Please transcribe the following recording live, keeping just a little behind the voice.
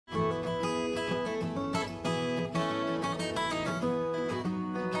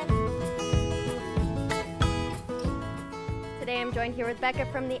joined here with Becca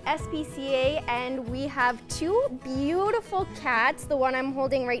from the SPCA, and we have two beautiful cats. The one I'm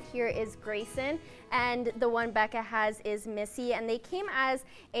holding right here is Grayson, and the one Becca has is Missy, and they came as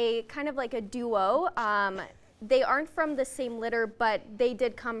a kind of like a duo. They aren't from the same litter, but they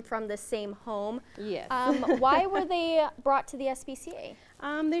did come from the same home. Yes. Why were they brought to the SPCA?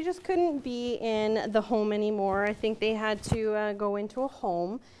 They just couldn't be in the home anymore. I think they had to go into a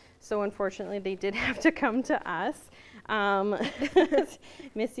home. So unfortunately, they did have to come to us.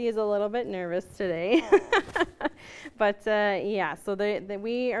 Missy is a little bit nervous today. But yeah, so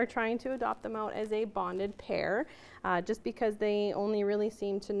we are trying to adopt them out as a bonded pair, just because they only really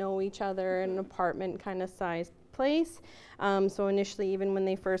seem to know each other in an apartment kind of size place. So initially, even when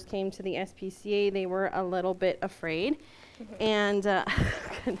they first came to the SPCA, they were a little bit afraid. And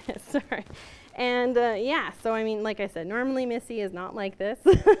goodness, sorry. And yeah, so I mean, like I said, normally Missy is not like this.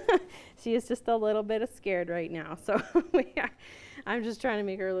 She is just a little bit scared right now. So I'm just trying to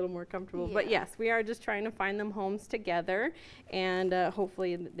make her a little more comfortable. Yeah. But yes, we are just trying to find them homes together, and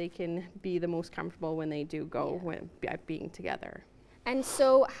hopefully they can be the most comfortable when they do go being together. And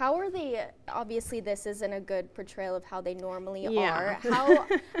so how are they, obviously this isn't a good portrayal of how they normally are.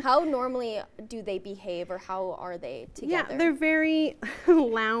 How normally do they behave, or how are they together? Yeah, they're very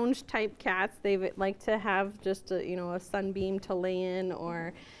lounge type cats. They like to have just a, a sunbeam to lay in,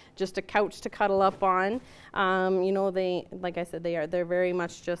 or just a couch to cuddle up on. They, like I said, they're very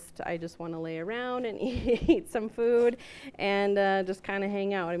much just, I just want to lay around and eat some food and just kind of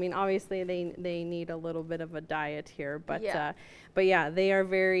hang out. I mean, obviously they need a little bit of a diet here, but yeah,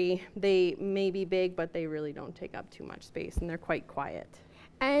 they may be big, but they really don't take up too much space, and they're quite quiet.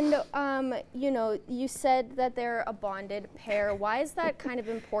 And, you said that they're a bonded pair. Why is that kind of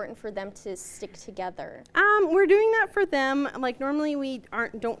important for them to stick together? We're doing that for them. Like, normally we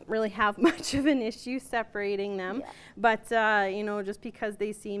don't really have much of an issue separating them. Yeah. But, just because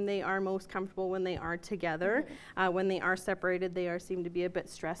they are most comfortable when they are together. When they are separated, they seem to be a bit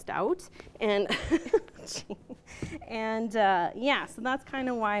stressed out. And, yeah, so that's kind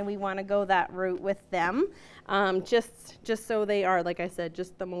of why we want to go that route with them. Just so they are, like I said,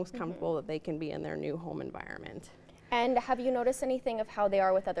 just the most comfortable that they can be in their new home environment. And have you noticed anything of how they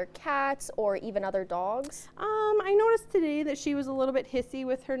are with other cats or even other dogs? I noticed today that she was a little bit hissy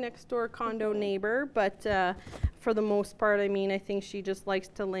with her next door condo neighbor, but for the most part, I mean, I think she just likes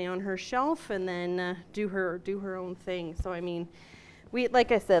to lay on her shelf and then do her own thing. So I mean,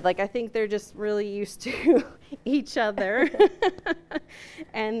 like I said, I think they're just really used to each other.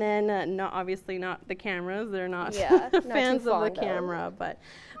 And then obviously not the cameras. They're not fans of the camera, but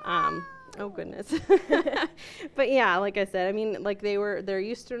oh goodness. But yeah, like I said, I mean, they're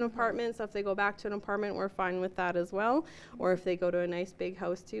used to an apartment, so if they go back to an apartment, we're fine with that as well. Or if they go to a nice big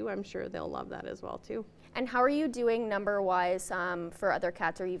house too, I'm sure they'll love that as well too. And how are you doing number-wise for other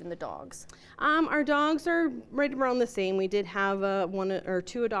cats or even the dogs? Our dogs are right around the same. We did have 1 or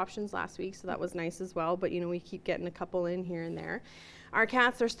 2 adoptions last week, so that was nice as well. But we keep getting a couple in here and there. Our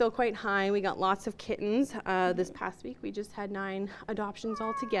cats are still quite high. We got lots of kittens. This past week we just had 9 adoptions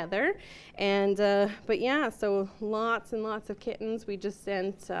altogether. And but yeah, so lots and lots of kittens. We just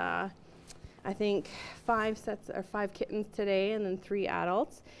sent I think 5 kittens today, and then 3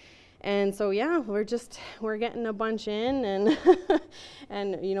 adults. And so yeah, we're getting a bunch in, and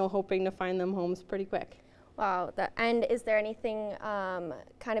and hoping to find them homes pretty quick. Wow. And is there anything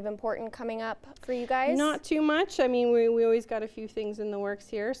kind of important coming up for you guys? Not too much. I mean, we always got a few things in the works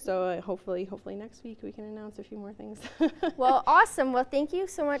here, so hopefully next week we can announce a few more things. Well, awesome. Well, thank you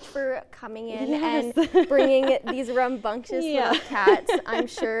so much for coming in and bringing these rambunctious little cats. I'm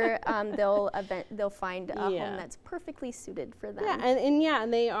sure they'll find a home that's perfectly suited for them. Yeah,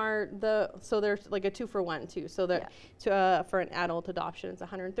 and they are so there's like a 2-for-1 too. So for an adult adoption, it's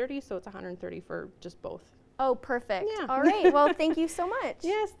 130. So it's 130 for just both. Oh, perfect. Yeah. All right. Well, thank you so much.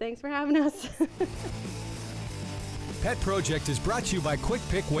 Yes, thanks for having us. Pet Project is brought to you by Quick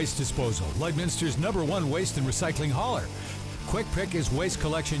Pick Waste Disposal, Lloydminster's #1 waste and recycling hauler. Quick Pick is waste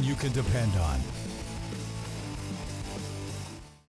collection you can depend on.